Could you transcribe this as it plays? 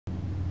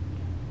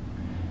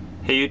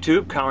Hey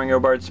YouTube,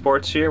 Robards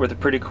Sports here with a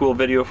pretty cool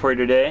video for you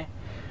today.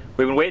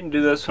 We've been waiting to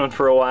do this one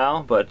for a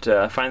while, but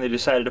finally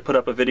decided to put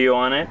up a video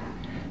on it.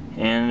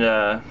 And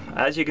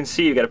as you can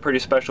see, you got a pretty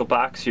special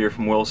box here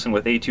from Wilson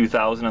with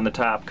A2000 on the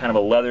top, kind of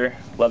a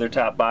leather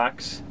top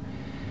box.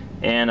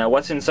 And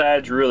what's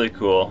inside is really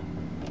cool.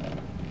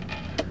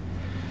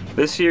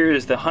 This here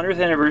is the 100th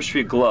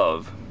anniversary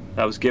glove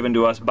that was given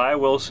to us by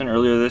Wilson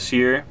earlier this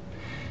year,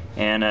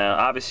 and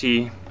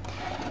obviously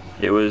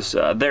it was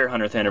their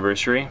 100th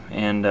anniversary,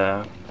 and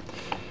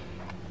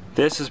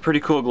this is a pretty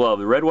cool glove.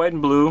 The red, white,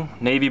 and blue,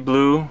 navy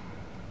blue,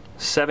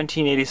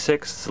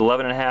 1786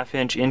 11.5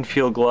 inch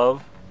Infield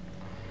glove,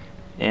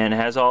 and it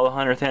has all the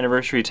 100th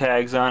anniversary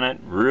tags on it.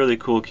 Really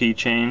cool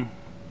keychain.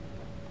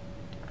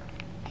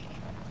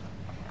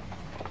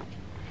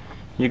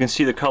 You can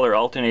see the color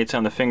alternates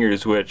on the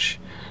fingers, which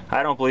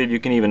I don't believe you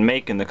can even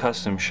make in the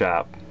custom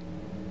shop.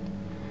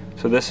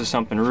 So this is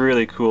something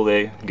really cool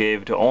they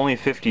gave to only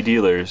 50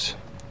 dealers.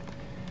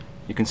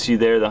 You can see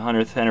there the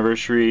 100th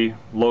anniversary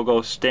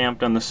logo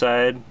stamped on the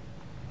side.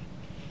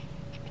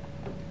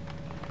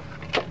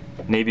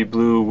 Navy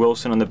blue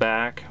Wilson on the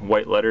back,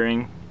 white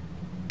lettering.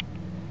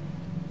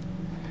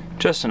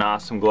 Just an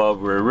awesome glove.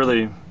 We're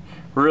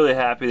really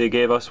happy they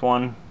gave us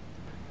one.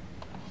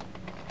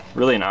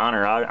 Really an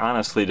honor,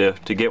 honestly, to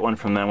get one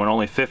from them when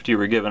only 50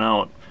 were given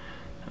out.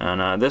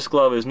 And this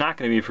glove is not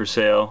going to be for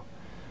sale.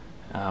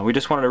 We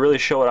just wanted to really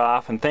show it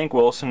off and thank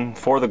Wilson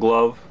for the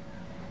glove.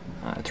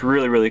 It's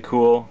really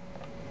cool.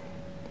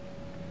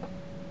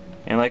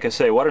 And like I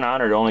say, what an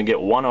honor to only get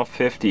one of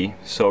 50.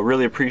 So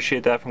really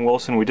appreciate that from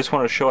Wilson. We just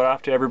want to show it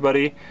off to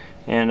everybody,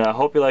 and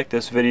hope you like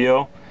this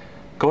video.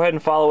 Go ahead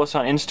and follow us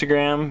on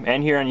Instagram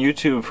and here on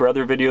YouTube for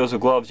other videos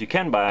of gloves you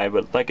can buy.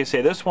 But like I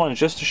say, this one is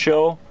just a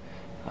show.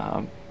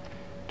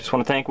 Just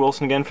want to thank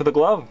Wilson again for the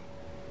glove.